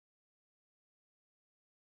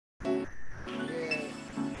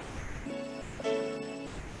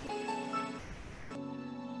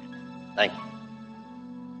Thank you.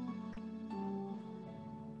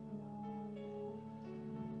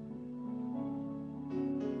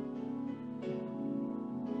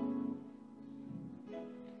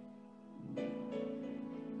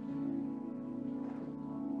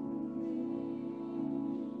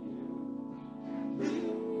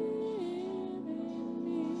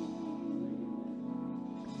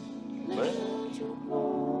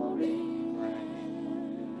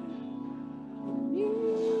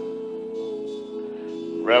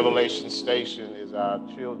 Revelation Station is our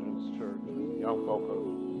children's church. Young folk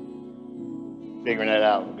are figuring that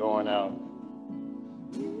out and going out.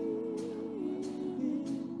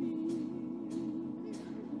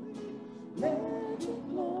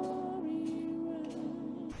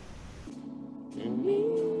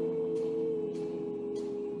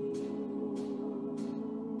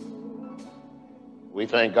 We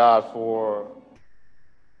thank God for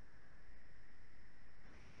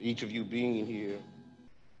each of you being here.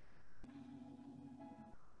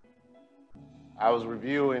 I was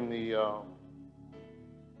reviewing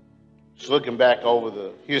just looking back over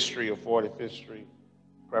the history of 45th Street,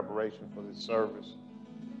 preparation for this service.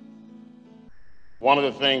 One of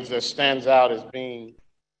the things that stands out as being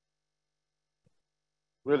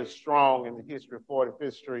really strong in the history of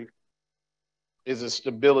 45th Street is the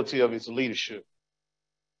stability of its leadership.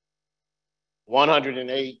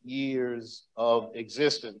 108 years of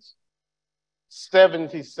existence,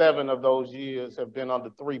 77 of those years have been under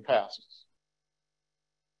three pastors.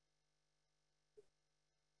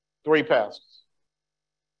 Three pastors.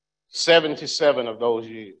 77 of those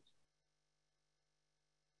years.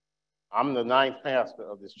 I'm the ninth pastor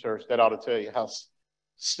of this church. That ought to tell you how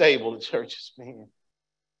stable the church has been.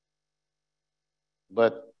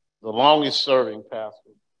 But the longest serving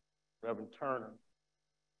pastor, Reverend Turner,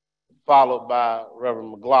 followed by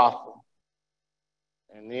Reverend McLaughlin.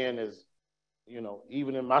 And then as, you know,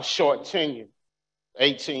 even in my short tenure,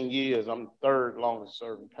 18 years, I'm the third longest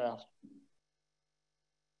serving pastor.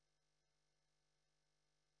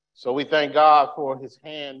 So we thank God for his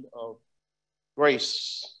hand of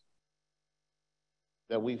grace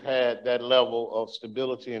that we've had that level of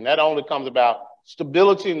stability. And that only comes about,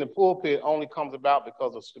 stability in the pulpit only comes about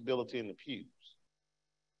because of stability in the pews.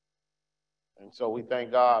 And so we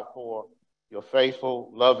thank God for your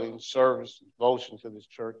faithful, loving service, devotion to this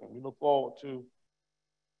church. And we look forward to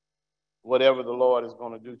whatever the Lord is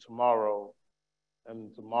going to do tomorrow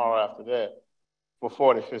and tomorrow after that for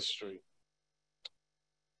 45th Street.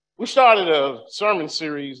 We started a sermon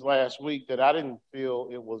series last week that I didn't feel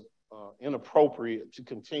it was inappropriate to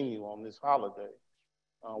continue on this holiday.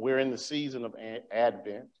 We're in the season of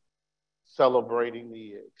Advent, celebrating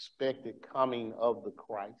the expected coming of the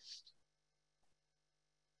Christ.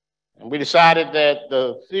 And we decided that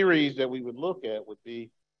the series that we would look at would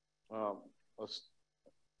be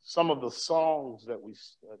some of the songs that we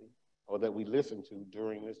study or that we listen to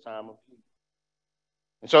during this time of year.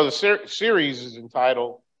 And so the series is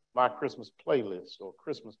entitled My Christmas Playlist or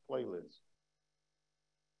Christmas Playlist.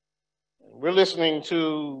 We're listening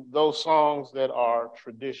to those songs that are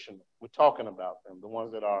traditional. We're talking about them, the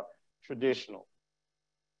ones that are traditional.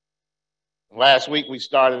 Last week we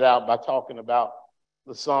started out by talking about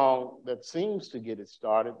the song that seems to get it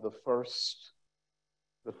started, the first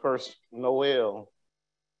Noel.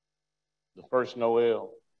 The first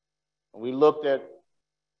Noel. And we looked at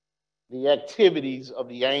the activities of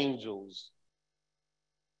the angels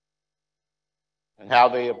and how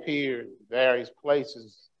they appeared in various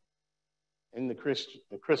places in the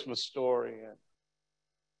Christmas story, and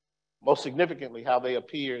most significantly, how they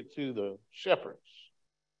appeared to the shepherds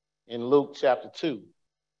in Luke chapter 2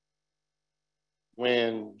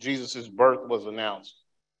 when Jesus' birth was announced.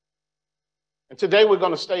 And today we're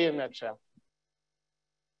going to stay in that chapter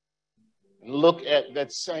and look at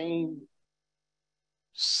that same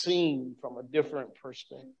scene from a different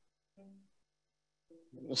perspective.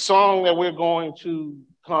 The song that we're going to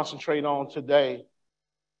concentrate on today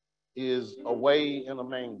is Away in a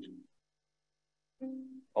Manger.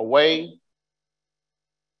 Away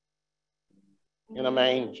in a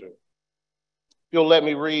Manger. If you'll let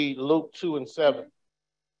me read Luke 2:7.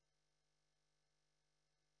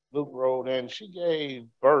 Luke wrote, and she gave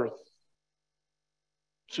birth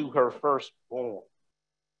to her firstborn,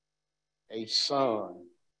 a son.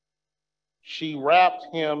 She wrapped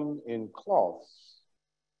him in cloths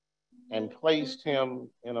and placed him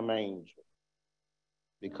in a manger,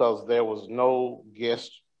 because there was no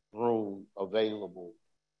guest room available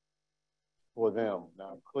for them.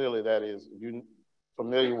 Now, clearly that is, if you're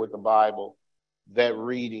familiar with the Bible, that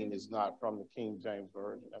reading is not from the King James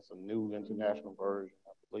Version. That's a New International Version,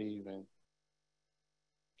 I believe. And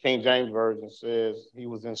King James Version says he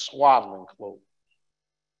was in swaddling clothes.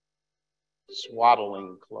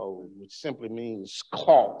 Swaddling clothes, which simply means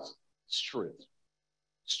cloth strips.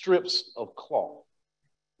 Strips of cloth.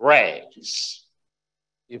 Rags,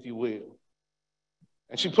 if you will.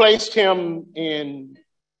 And she placed him in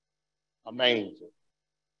a manger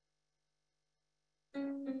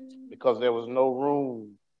because there was no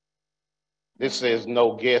room. This says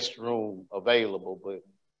no guest room available, but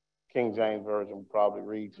King James Version will probably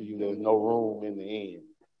read to you there's no room in the inn.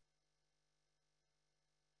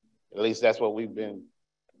 At least that's what we've been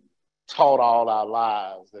taught all our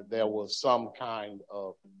lives, that there was some kind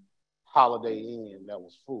of Holiday Inn that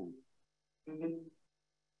was full.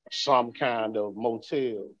 Some kind of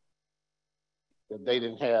motel that they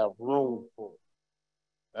didn't have room for.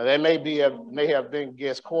 Now, there may have been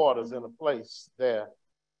guest quarters in a place there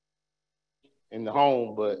in the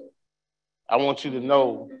home, but I want you to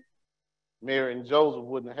know Mary and Joseph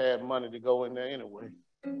wouldn't have had money to go in there anyway.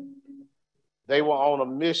 They were on a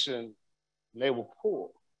mission, and they were poor.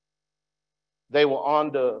 They were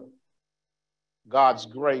under God's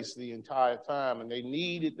grace the entire time, and they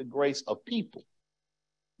needed the grace of people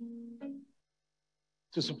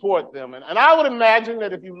to support them. And I would imagine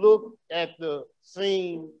that if you look at the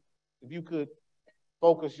scene, if you could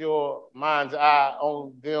focus your mind's eye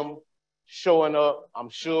on them showing up, I'm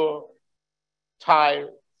sure, tired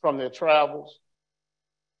from their travels,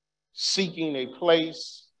 seeking a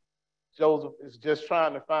place. Joseph is just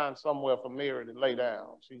trying to find somewhere for Mary to lay down.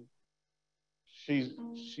 She's,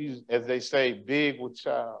 as they say, big with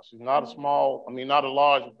child. She's not a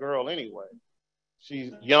large girl anyway.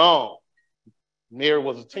 She's young. Mary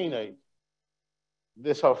was a teenager.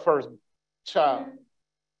 This is her first child.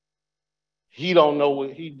 He don't know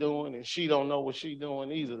what he's doing, and she don't know what she's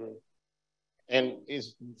doing either. And it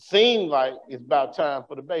seemed like it's about time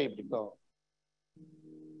for the baby to come.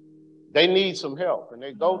 They need some help, and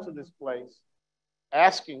they go to this place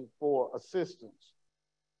asking for assistance.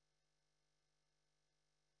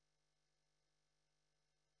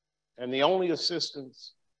 And the only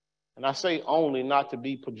assistance, and I say only not to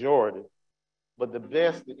be pejorative, but the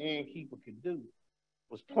best the innkeeper could do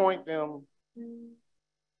was point them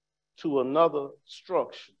to another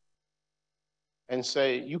structure and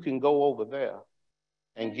say, you can go over there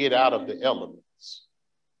and get out of the elements.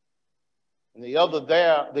 And the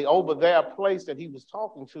over there place that he was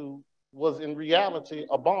talking to was in reality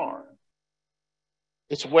a barn.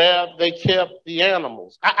 It's where they kept the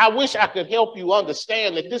animals. I wish I could help you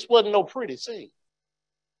understand that this wasn't no pretty scene.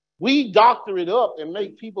 We doctor it up and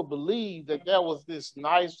make people believe that there was this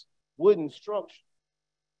nice wooden structure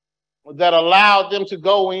that allowed them to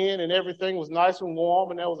go in and everything was nice and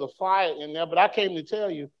warm and there was a fire in there. But I came to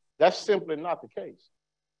tell you that's simply not the case.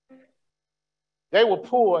 They were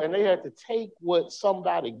poor and they had to take what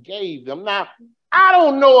somebody gave them. Now, I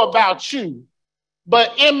don't know about you,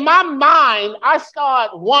 but in my mind, I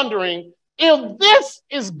start wondering if this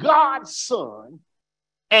is God's son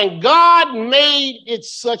and God made it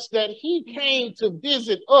such that he came to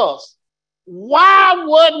visit us, why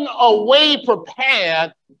wasn't a way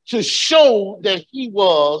prepared to show that he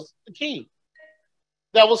was the king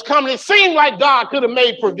that was coming? It seemed like God could have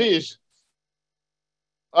made provision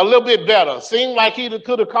a little bit better. Seemed like he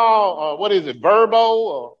could have called,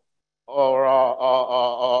 Verbo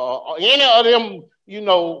or any of them,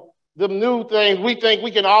 the new things. We think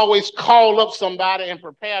we can always call up somebody and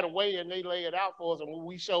prepare the way and they lay it out for us. And when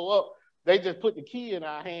we show up, they just put the key in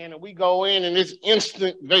our hand and we go in and it's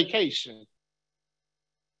instant vacation.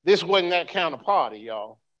 This wasn't that kind of party,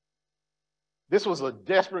 y'all. This was a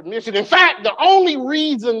desperate mission. In fact, the only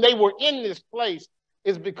reason they were in this place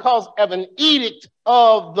is because of an edict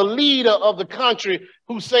of the leader of the country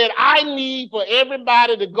who said, I need for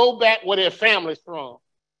everybody to go back where their family's from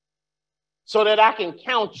so that I can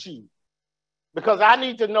count you. Because I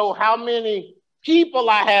need to know how many people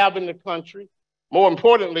I have in the country. More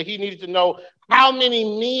importantly, he needed to know how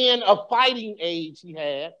many men of fighting age he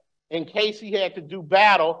had in case he had to do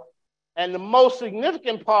battle. And the most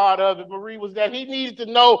significant part of it, Marie, was that he needed to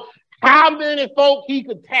know how many folk he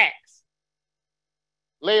could tax.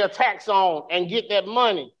 Lay a tax on and get that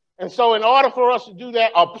money. And so in order for us to do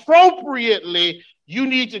that appropriately, you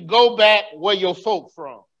need to go back where your folk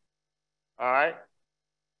from. All right?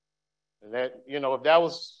 And that, if that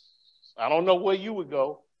was, I don't know where you would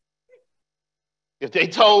go. If they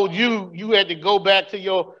told you you had to go back to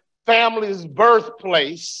your family's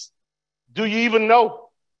birthplace, do you even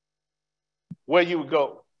know where you would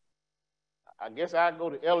go? I guess I'd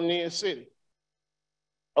go to Elliott City.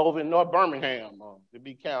 Over in North Birmingham, to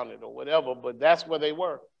be counted or whatever, but that's where they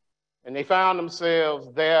were. And they found themselves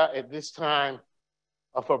there at this time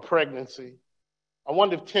of her pregnancy. I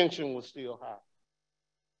wonder if tension was still high.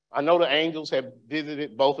 I know the angels had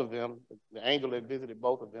visited both of them. The angel had visited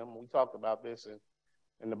both of them. We talked about this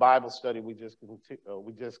in the Bible study we just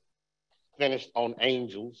finished on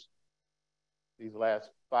angels. These last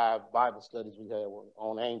 5 Bible studies we had were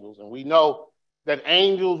on angels. And we know that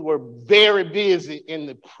angels were very busy in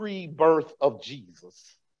the pre-birth of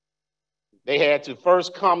Jesus. They had to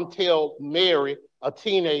first come tell Mary, a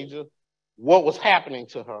teenager, what was happening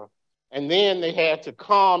to her. And then they had to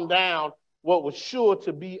calm down what was sure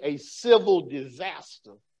to be a civil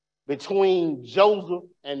disaster between Joseph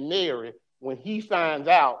and Mary when he finds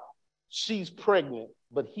out she's pregnant,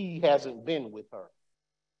 but he hasn't been with her.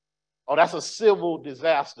 Oh, that's a civil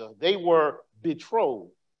disaster. They were betrothed,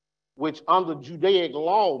 which under Judaic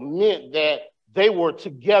law meant that they were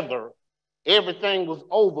together. Everything was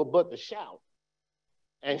over but the shout.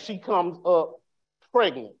 And she comes up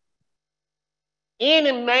pregnant.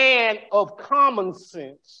 Any man of common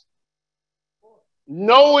sense,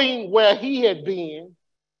 knowing where he had been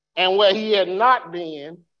and where he had not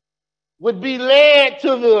been, would be led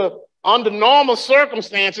to the, under normal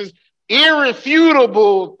circumstances,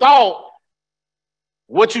 irrefutable thought,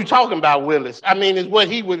 what you talking about, Willis? I mean, is what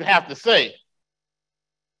he would have to say.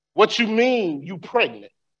 What you mean, you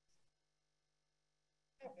pregnant?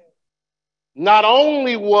 Not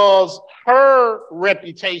only was her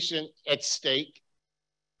reputation at stake,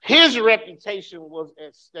 his reputation was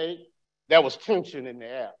at stake. There was tension in the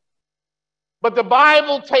air. But the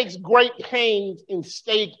Bible takes great pains in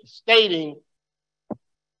stating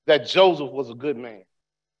that Joseph was a good man.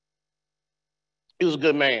 He was a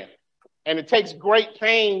good man. And it takes great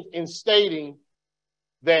pains in stating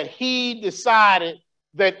that he decided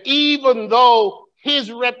that even though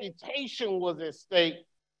his reputation was at stake,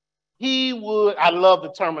 he would, I love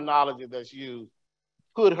the terminology that's used,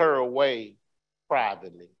 put her away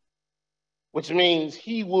privately, which means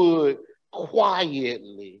he would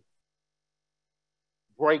quietly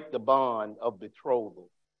break the bond of betrothal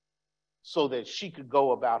so that she could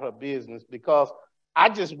go about her business, because I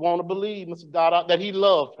just want to believe, Mr. Dada, that he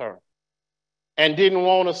loved her and didn't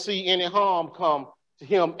want to see any harm come to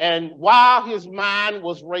him. And while his mind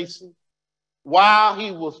was racing, while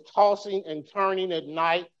he was tossing and turning at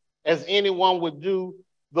night, as anyone would do,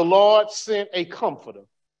 the Lord sent a comforter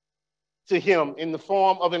to him in the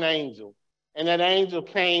form of an angel. And that angel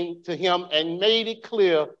came to him and made it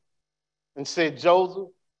clear and said, Joseph,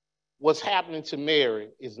 what's happening to Mary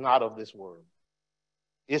is not of this world.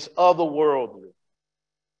 It's otherworldly.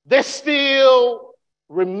 They're still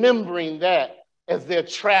remembering that as they're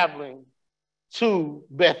traveling to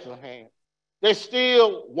Bethlehem. They're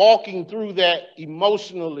still walking through that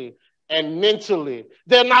emotionally and mentally.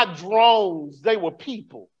 They're not drones, they were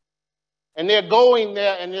people. And they're going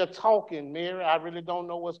there and they're talking, Mary, I really don't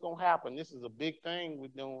know what's going to happen. This is a big thing we're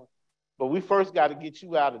doing. But we first got to get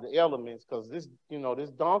you out of the elements, because this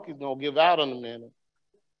donkey's going to give out in a minute.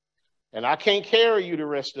 And I can't carry you the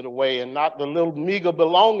rest of the way, and not the little meager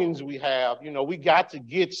belongings we have. We got to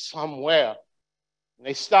get somewhere. And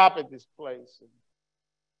they stop at this place. And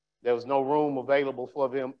there was no room available for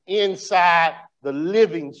them inside the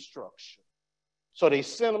living structure. So they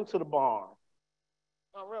sent them to the barn.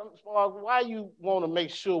 Now, why you want to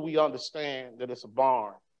make sure we understand that it's a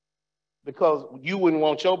barn? Because you wouldn't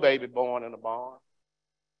want your baby born in a barn.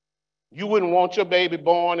 You wouldn't want your baby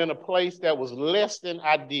born in a place that was less than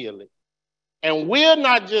idyllic. And we're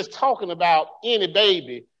not just talking about any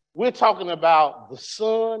baby. We're talking about the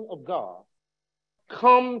Son of God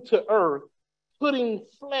come to earth, putting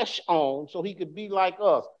flesh on so he could be like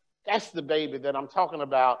us. That's the baby that I'm talking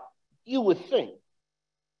about. You would think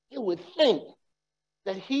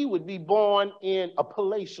that he would be born in a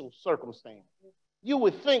palatial circumstance. You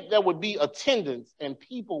would think there would be attendants and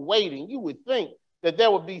people waiting. You would think that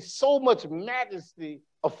there would be so much majesty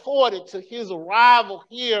afforded to his arrival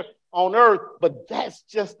here on earth, but that's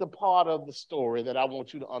just the part of the story that I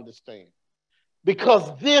want you to understand.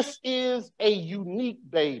 Because this is a unique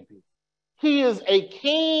baby. He is a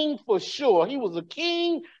king for sure. He was a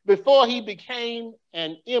king before he became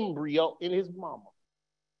an embryo in his mama.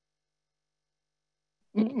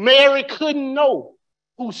 Mary couldn't know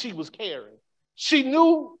who she was carrying. She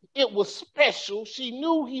knew it was special. She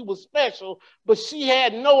knew he was special, but she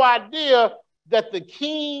had no idea that the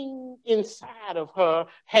king inside of her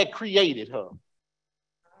had created her.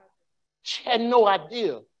 She had no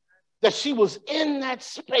idea that she was in that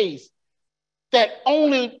space that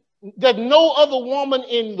no other woman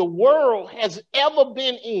in the world has ever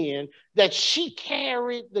been in, that she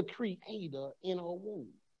carried the creator in her womb.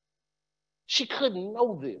 She couldn't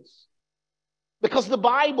know this. Because the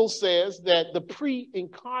Bible says that the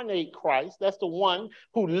pre-incarnate Christ, that's the one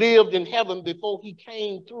who lived in heaven before he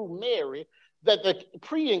came through Mary, that the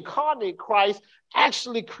pre-incarnate Christ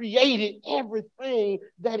actually created everything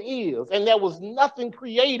that is. And there was nothing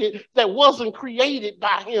created that wasn't created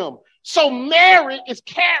by him. So Mary is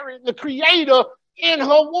carrying the Creator in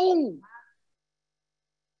her womb.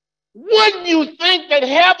 Wouldn't you think that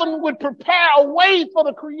heaven would prepare a way for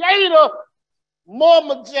the Creator more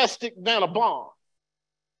majestic than a barn,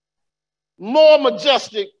 more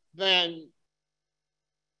majestic than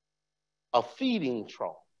a feeding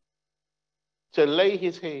trough to lay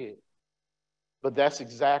his head? But that's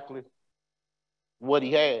exactly what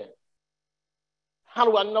he had. How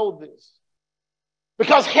do I know this?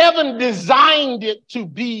 Because heaven designed it to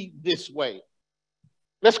be this way.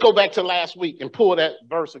 Let's go back to last week and pull that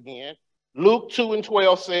verse again. Luke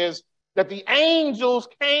 2:12 says that the angels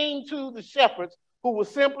came to the shepherds who were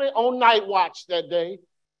simply on night watch that day,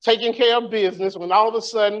 taking care of business, when all of a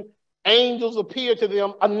sudden angels appeared to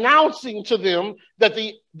them, announcing to them that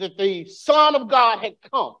the Son of God had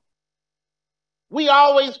come. We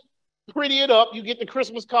always pretty it up. You get the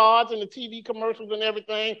Christmas cards and the TV commercials and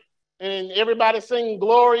everything, and everybody singing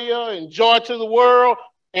Gloria and Joy to the World.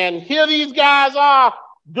 And here these guys are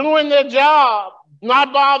doing their job,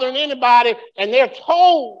 not bothering anybody, and they're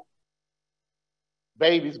told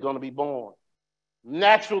baby's going to be born.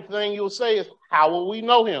 Natural thing you'll say is, how will we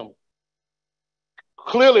know him?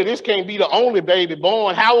 Clearly, this can't be the only baby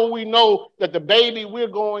born. How will we know that the baby we're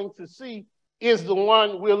going to see is the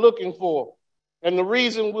one we're looking for? And the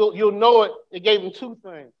reason you'll know it, it gave him two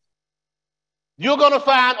things. You're going to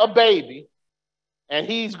find a baby, and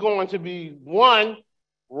he's going to be, one,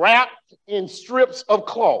 wrapped in strips of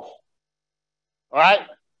cloth. All right?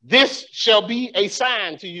 This shall be a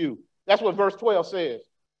sign to you. That's what verse 12 says.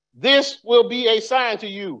 This will be a sign to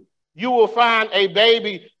you. You will find a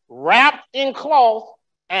baby wrapped in cloth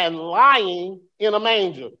and lying in a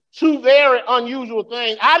manger. Two very unusual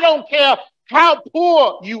things. I don't care how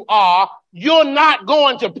poor you are, you're not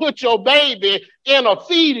going to put your baby in a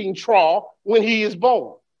feeding trough when he is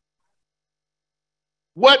born.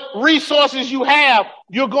 What resources you have,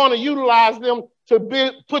 you're going to utilize them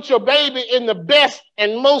to put your baby in the best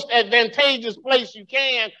and most advantageous place you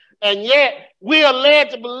can. And yet, we are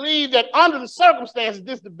led to believe that under the circumstances,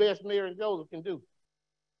 this is the best Mary and Joseph can do.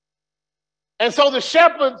 And so the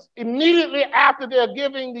shepherds, immediately after they're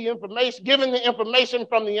giving the information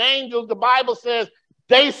from the angels, the Bible says,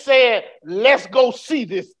 they said, let's go see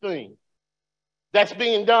this thing that's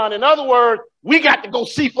being done. In other words, we got to go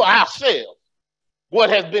see for ourselves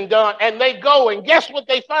what has been done. And they go, and guess what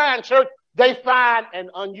they find, church? They find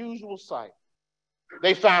an unusual sight.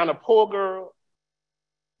 They find a poor girl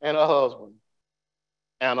and a husband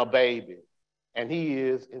and a baby. And he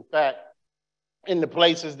is, in fact, in the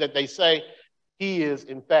places that they say, he is,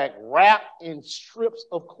 in fact, wrapped in strips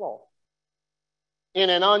of cloth in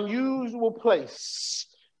an unusual place.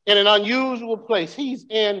 In an unusual place. He's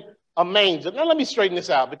in a manger. Now, let me straighten this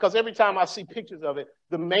out, because every time I see pictures of it,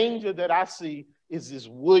 the manger that I see is this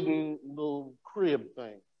wooden little crib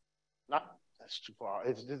thing. That's too far.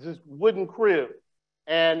 It's this wooden crib.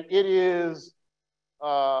 And it is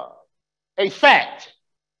a fact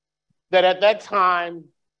that at that time,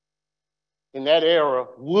 in that era,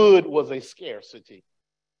 wood was a scarcity.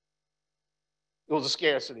 It was a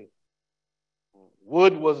scarcity.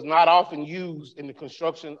 Wood was not often used in the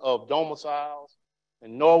construction of domiciles,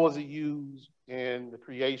 and nor was it used in the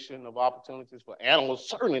creation of opportunities for animals,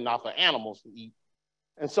 certainly not for animals to eat.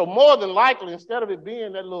 And so more than likely, instead of it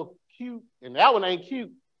being that little cute, and that one ain't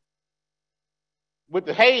cute, with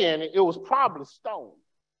the hay in it, it was probably stone.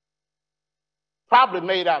 Probably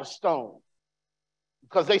made out of stone.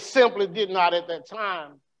 Because they simply did not at that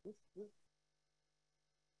time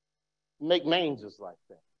make mangers like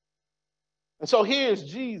that. And so here's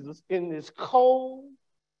Jesus in this cold,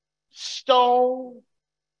 stone,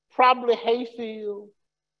 probably hayfield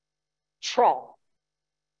trough.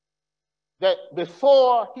 That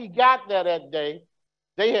before he got there that day,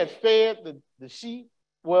 they had fed the sheep,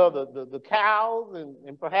 well, the cows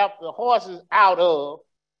and perhaps the horses out of,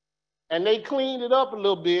 and they cleaned it up a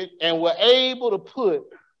little bit and were able to put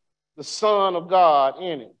the Son of God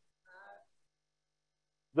in it.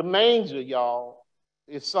 The manger, y'all,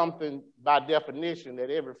 is something by definition that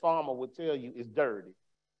every farmer would tell you is dirty.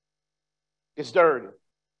 It's dirty.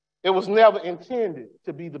 It was never intended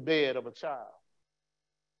to be the bed of a child.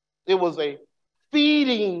 It was a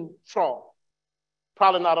feeding trough.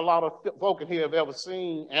 Probably not a lot of folk in here have ever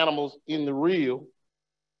seen animals in the real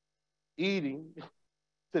eating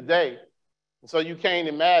today. So you can't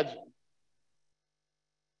imagine.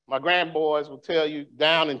 My grandboys will tell you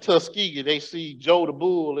down in Tuskegee, they see Joe the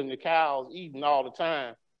bull and the cows eating all the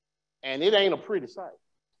time, and it ain't a pretty sight.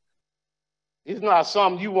 It's not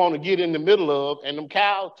something you want to get in the middle of, and them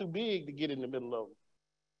cows too big to get in the middle of them.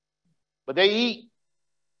 But they eat,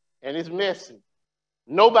 and it's messy.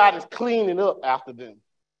 Nobody's cleaning up after them.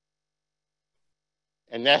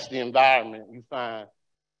 And that's the environment you find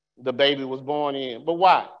the baby was born in. But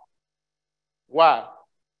why? Why?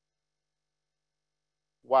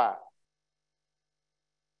 Why?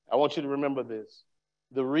 I want you to remember this.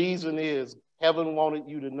 The reason is heaven wanted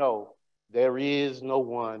you to know there is no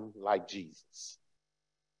one like Jesus.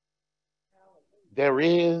 There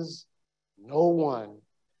is no one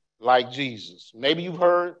like Jesus. Maybe you've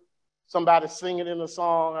heard somebody singing in a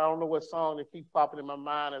song. I don't know what song that keeps popping in my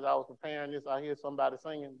mind as I was preparing this. I hear somebody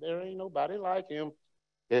singing, there ain't nobody like him.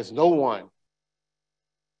 There's no one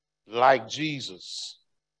like Jesus.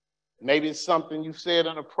 Maybe it's something you said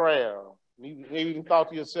in a prayer. Maybe you thought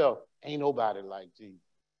to yourself, ain't nobody like Jesus.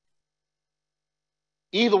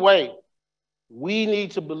 Either way, we need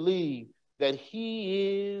to believe that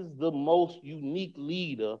he is the most unique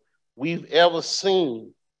leader we've ever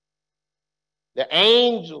seen. The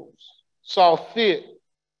angels saw fit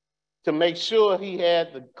to make sure he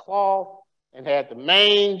had the cloth and had the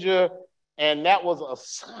manger, and that was a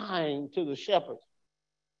sign to the shepherds.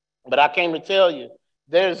 But I came to tell you,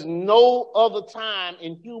 there's no other time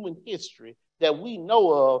in human history that we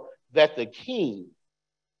know of that the king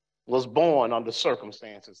was born under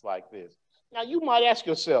circumstances like this. Now, you might ask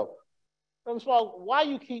yourself, why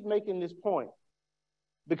you keep making this point?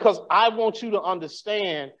 Because I want you to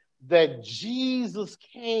understand that Jesus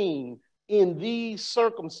came in these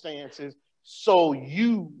circumstances so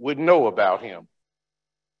you would know about him.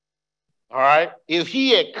 All right? If he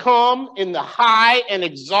had come in the high and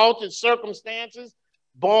exalted circumstances,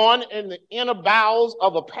 born in the inner bowels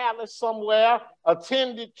of a palace somewhere,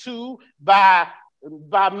 attended to by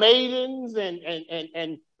maidens and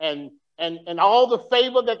all the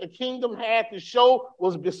favor that the kingdom had to show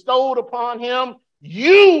was bestowed upon him,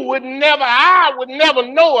 I would never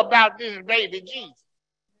know about this baby Jesus.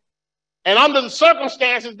 And under the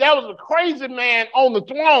circumstances, there was a crazy man on the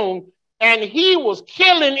throne, and he was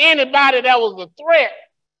killing anybody that was a threat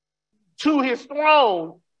to his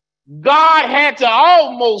throne. God had to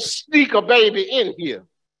almost sneak a baby in here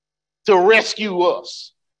to rescue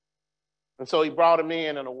us. And so he brought him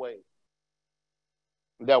in a way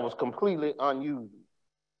that was completely unusual.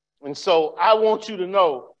 And so I want you to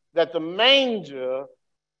know that the manger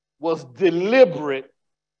was deliberate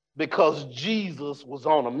because Jesus was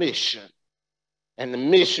on a mission. And the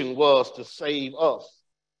mission was to save us.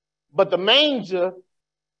 But the manger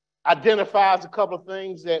identifies a couple of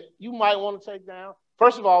things that you might want to take down.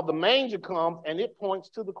 First of all, the manger comes and it points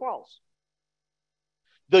to the cross.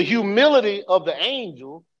 The humility of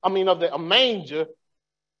a manger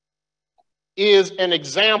is an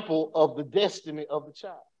example of the destiny of the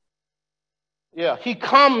child. Yeah, he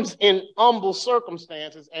comes in humble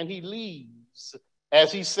circumstances and he leaves,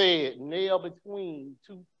 as he said, nailed between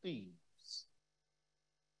two thieves.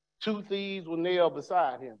 Two thieves were nailed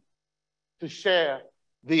beside him to share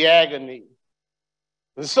the agony.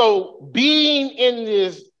 And so being in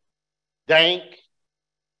this dank,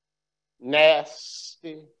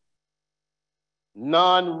 nasty,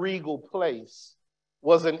 non-regal place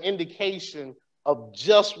was an indication of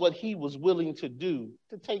just what he was willing to do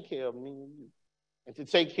to take care of me and you and to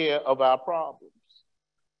take care of our problems.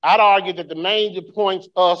 I'd argue that the manger points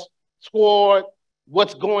us toward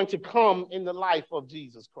what's going to come in the life of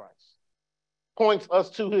Jesus Christ. Points us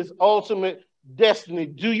to his ultimate destiny.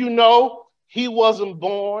 Do you know he wasn't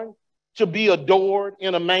born to be adored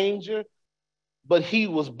in a manger, but he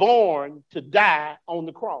was born to die on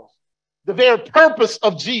the cross. The very purpose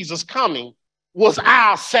of Jesus coming was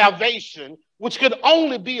our salvation, which could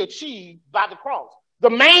only be achieved by the cross. The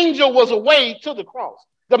manger was a way to the cross.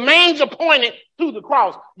 The manger pointed to the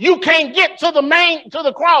cross. You can't get to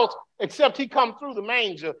the cross except he come through the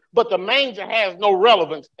manger, but the manger has no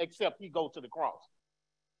relevance except he go to the cross.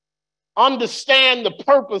 Understand the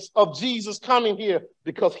purpose of Jesus coming here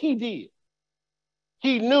because he did.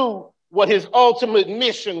 He knew what his ultimate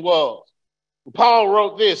mission was. Paul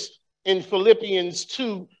wrote this in Philippians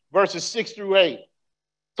 2, verses 6 through 8,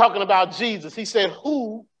 talking about Jesus. He said,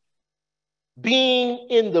 who, being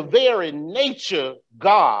in the very nature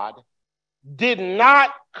God, did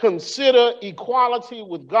not consider equality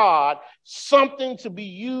with God something to be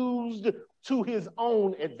used to his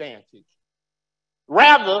own advantage.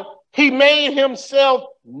 Rather, he made himself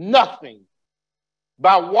nothing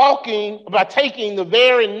by taking the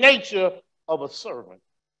very nature of a servant,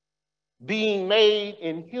 being made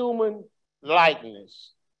in human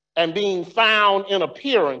likeness and being found in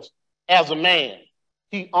appearance as a man,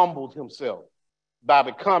 he humbled himself by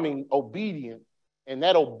becoming obedient, and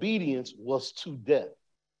that obedience was to death,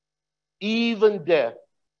 even death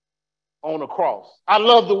on a cross. I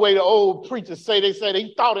love the way the old preachers say, they said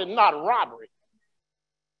he thought it not robbery.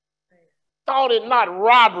 Thought it not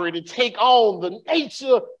robbery to take on the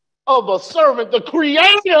nature of a servant. The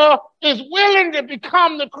creator is willing to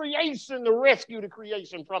become the creation to rescue the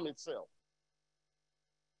creation from itself.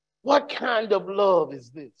 What kind of love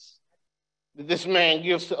is this that this man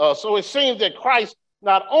gives to us? So it seems that Christ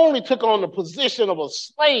not only took on the position of a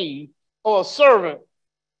slave or a servant,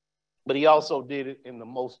 but he also did it in the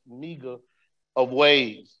most meager of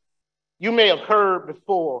ways. You may have heard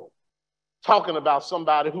before talking about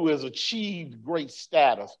somebody who has achieved great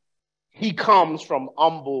status. He comes from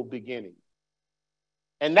humble beginnings.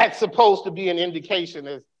 And that's supposed to be an indication,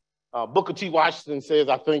 as Booker T. Washington says,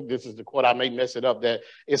 I think this is the quote, I may mess it up, that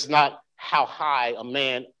it's not how high a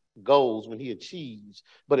man goes when he achieves,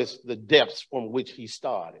 but it's the depths from which he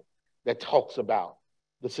started that talks about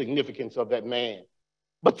the significance of that man.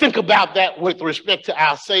 But think about that with respect to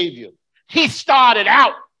our Savior. He started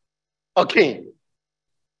out a king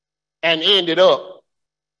and ended up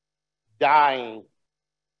dying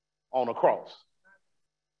on a cross.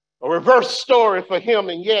 A reverse story for him,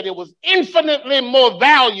 and yet it was infinitely more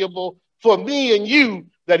valuable for me and you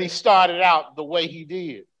that he started out the way he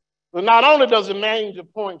did. But not only does the manger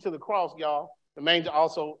point to the cross, y'all, the manger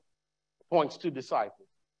also points to disciples.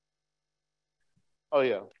 Oh,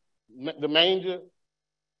 yeah. The manger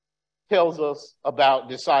tells us about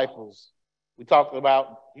disciples. We talked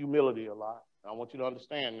about humility a lot. I want you to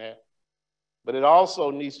understand that. But it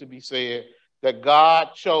also needs to be said that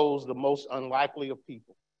God chose the most unlikely of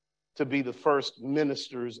people to be the first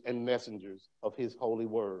ministers and messengers of his holy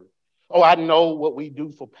word. Oh, I know what we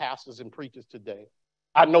do for pastors and preachers today.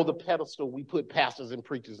 I know the pedestal we put pastors and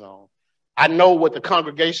preachers on. I know what the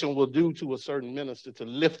congregation will do to a certain minister to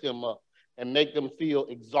lift them up and make them feel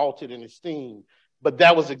exalted and esteemed. But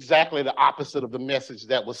that was exactly the opposite of the message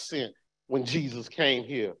that was sent when Jesus came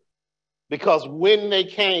here. Because when they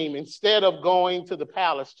came, instead of going to the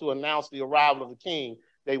palace to announce the arrival of the king,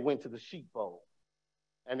 they went to the sheepfold.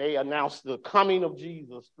 And they announced the coming of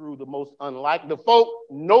Jesus through the most unlikely. The folk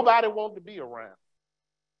nobody wanted to be around.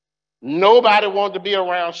 Nobody wanted to be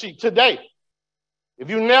around sheep. Today, if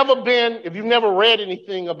you've never read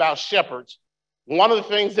anything about shepherds, one of the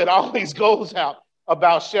things that always goes out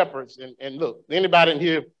about shepherds, and look, anybody in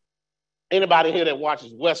here that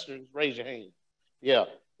watches Westerns, raise your hand. Yeah,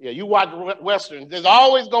 you watch Westerns, there's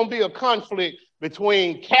always going to be a conflict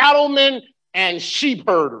between cattlemen and sheep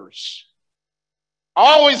herders.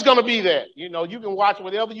 Always going to be that. You know, you can watch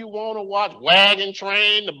whatever you want to watch, Wagon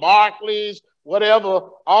Train, the Barclays, whatever,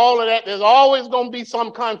 all of that. There's always going to be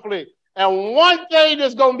some conflict. And one thing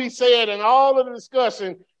that's going to be said in all of the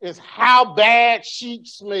discussion is how bad sheep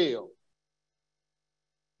smell.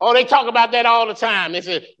 Oh, they talk about that all the time. They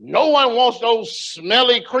say, no one wants those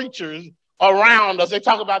smelly creatures around us. They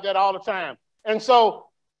talk about that all the time. And so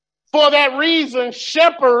for that reason,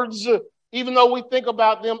 shepherds, even though we think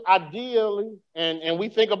about them ideally, and we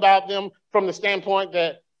think about them from the standpoint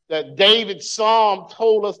that David's psalm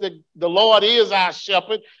told us that the Lord is our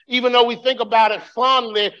shepherd, even though we think about it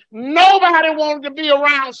fondly, nobody wanted to be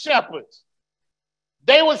around shepherds.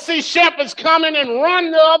 They would see shepherds coming and run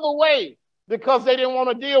the other way because they didn't want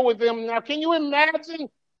to deal with them. Now, can you imagine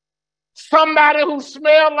somebody who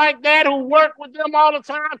smelled like that, who worked with them all the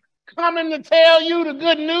time, coming to tell you the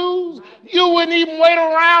good news? You wouldn't even wait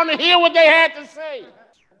around to hear what they had to say.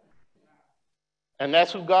 And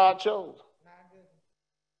that's who God chose.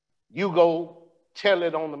 You go tell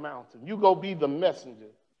it on the mountain. You go be the messenger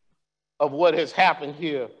of what has happened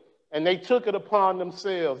here. And they took it upon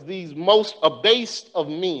themselves. These most abased of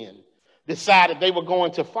men decided they were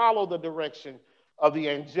going to follow the direction of the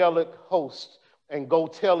angelic host and go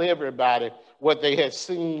tell everybody what they had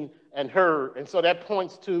seen and heard. And so that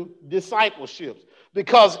points to discipleship.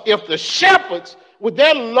 Because if the shepherds, with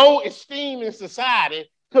their low esteem in society,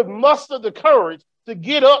 could muster the courage to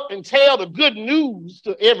get up and tell the good news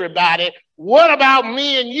to everybody, what about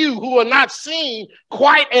me and you who are not seen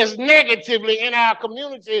quite as negatively in our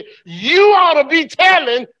community? You ought to be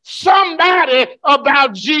telling somebody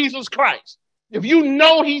about Jesus Christ. If you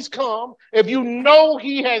know he's come, if you know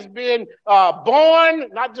he has been born,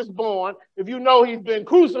 not just born, if you know he's been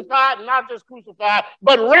crucified, not just crucified,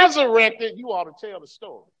 but resurrected, you ought to tell the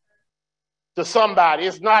story to somebody.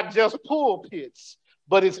 It's not just pulpits,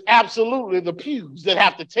 but it's absolutely the pews that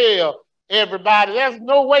have to tell everybody. There's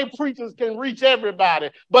no way preachers can reach everybody.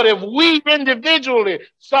 But if we individually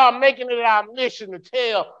start making it our mission to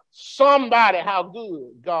tell somebody how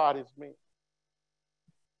good God has been,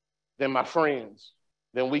 then my friends,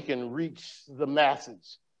 then we can reach the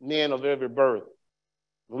masses, men of every birth.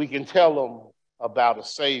 We can tell them about a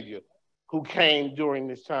Savior who came during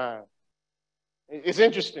this time. It's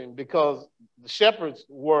interesting because the shepherds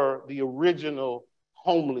were the original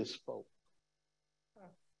homeless folk.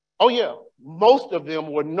 Oh yeah, most of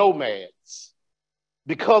them were nomads.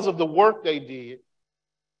 Because of the work they did,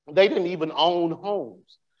 they didn't even own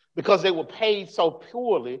homes. Because they were paid so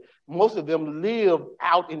poorly, most of them lived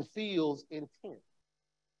out in fields in tents.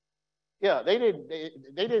 Yeah, they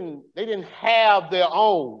didn't have their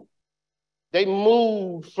own. They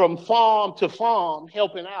moved from farm to farm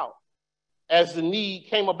helping out as the need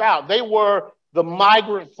came about. They were the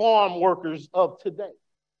migrant farm workers of today.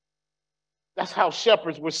 That's how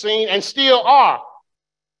shepherds were seen and still are.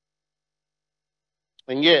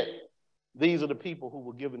 And yet, these are the people who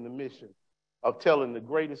were given the mission of telling the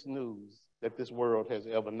greatest news that this world has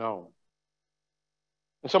ever known.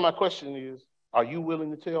 And so my question is, are you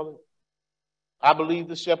willing to tell it? I believe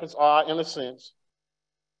the shepherds are, in a sense,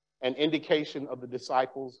 an indication of the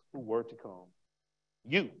disciples who were to come.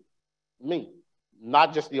 You, me,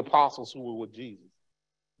 not just the apostles who were with Jesus,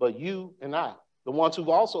 but you and I, the ones who've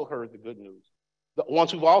also heard the good news, the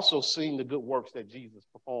ones who've also seen the good works that Jesus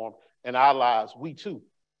performed in our lives. We too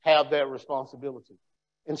have that responsibility.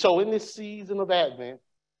 And so in this season of Advent,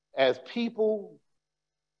 as people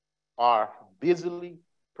are busily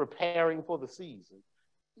preparing for the season,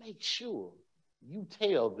 make sure you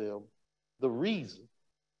tell them the reason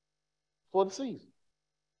for the season.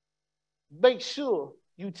 Make sure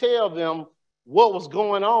you tell them what was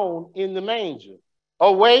going on in the manger.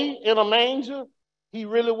 Away in a manger, he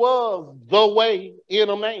really was the way in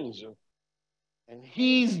a manger. And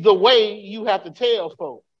he's the way you have to tell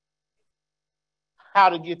folks how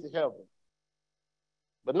to get to heaven.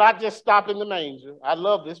 But not just stop in the manger. I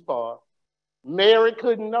love this part. Mary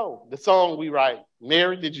couldn't know. The song we write,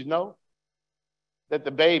 Mary, did you know that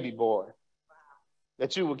the baby boy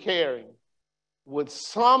that you were carrying would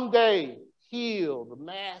someday heal the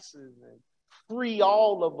masses and free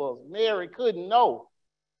all of us? Mary couldn't know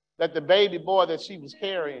that the baby boy that she was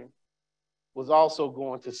carrying was also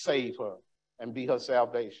going to save her and be her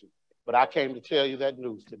salvation. But I came to tell you that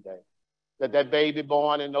news today, that baby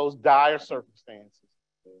born in those dire circumstances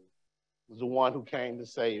was the one who came to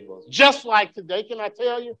save us. Just like today, can I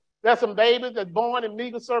tell you, there's some babies that's born in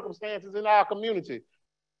meager circumstances in our community.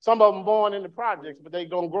 Some of them born in the projects, but they're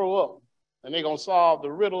going to grow up and they're going to solve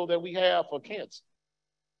the riddle that we have for cancer.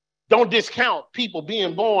 Don't discount people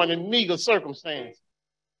being born in meager circumstances.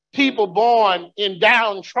 People born in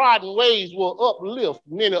downtrodden ways will uplift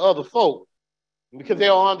many other folk because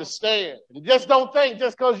they'll understand. And just don't think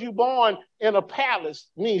just because you're born in a palace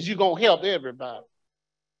means you're going to help everybody.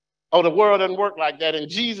 Oh, the world doesn't work like that. And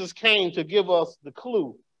Jesus came to give us the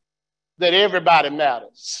clue that everybody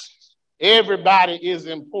matters. Everybody is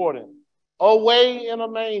important. Away in a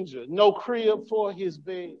manger, no crib for his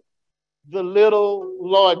bed, the little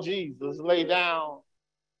Lord Jesus lay down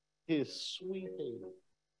his sweet head.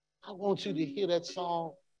 I want you to hear that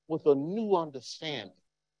song with a new understanding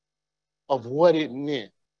of what it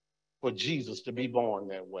meant for Jesus to be born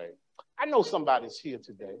that way. I know somebody's here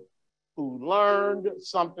today who learned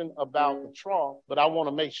something about the trough, but I want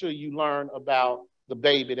to make sure you learn about the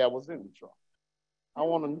baby that was in the trough. I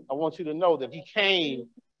want you to know that he came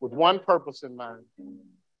with one purpose in mind.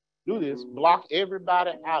 Do this, block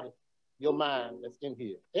everybody out of your mind that's in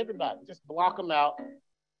here. Everybody, just block them out.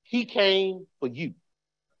 He came for you.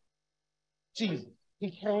 Jesus,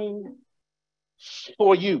 he came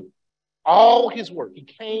for you. All his work, he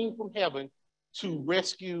came from heaven to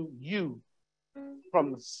rescue you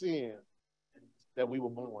from the sin that we were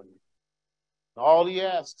born in. All he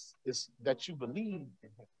asks is that you believe in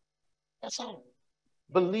him. That's all.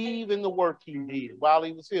 Believe in the work he did while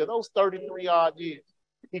he was here. Those 33 odd years,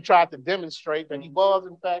 he tried to demonstrate that he was,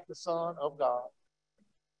 in fact, the Son of God.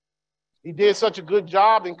 He did such a good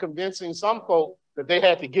job in convincing some folk that they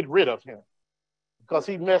had to get rid of him because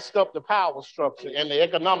he messed up the power structure and the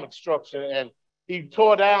economic structure, and he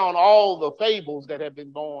tore down all the fables that had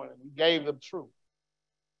been born, and he gave them truth.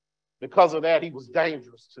 Because of that, he was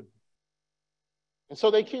dangerous to them. And so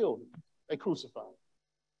they killed him. They crucified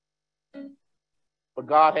him. But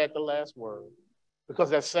God had the last word,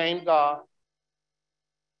 because that same God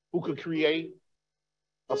who could create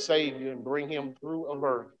a Savior and bring him through a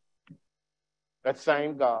virgin, that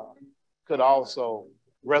same God could also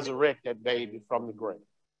resurrect that baby from the grave.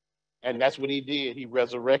 And that's what he did. He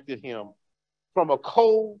resurrected him from a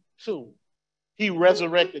cold tomb. He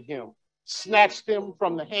resurrected him, snatched him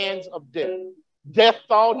from the hands of death. Death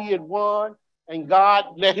thought he had won, and God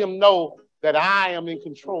let him know that I am in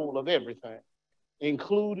control of everything,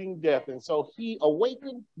 including death. And so he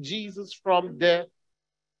awakened Jesus from death,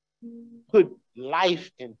 put life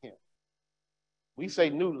in him. We say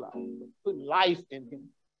new life, put life in him.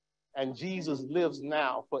 And Jesus lives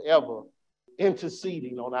now forever,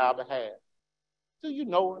 interceding on our behalf. Do you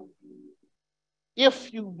know him?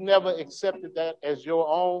 If you've never accepted that as your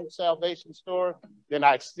own salvation story, then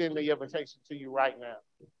I extend the invitation to you right now.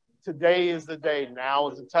 Today is the day. Now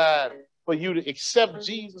is the time for you to accept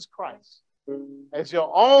Jesus Christ as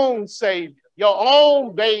your own Savior, your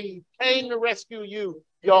own babe came to rescue you,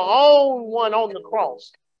 your own one on the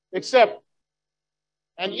cross. Accept it.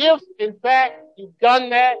 And if, in fact, you've done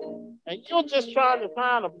that and you're just trying to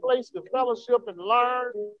find a place to fellowship and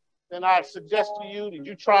learn, then I suggest to you that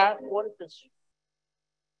you try it for the Christian.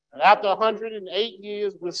 And after 108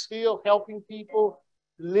 years, we're still helping people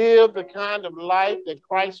live the kind of life that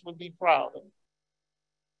Christ would be proud of.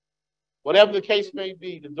 Whatever the case may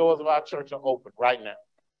be, the doors of our church are open right now.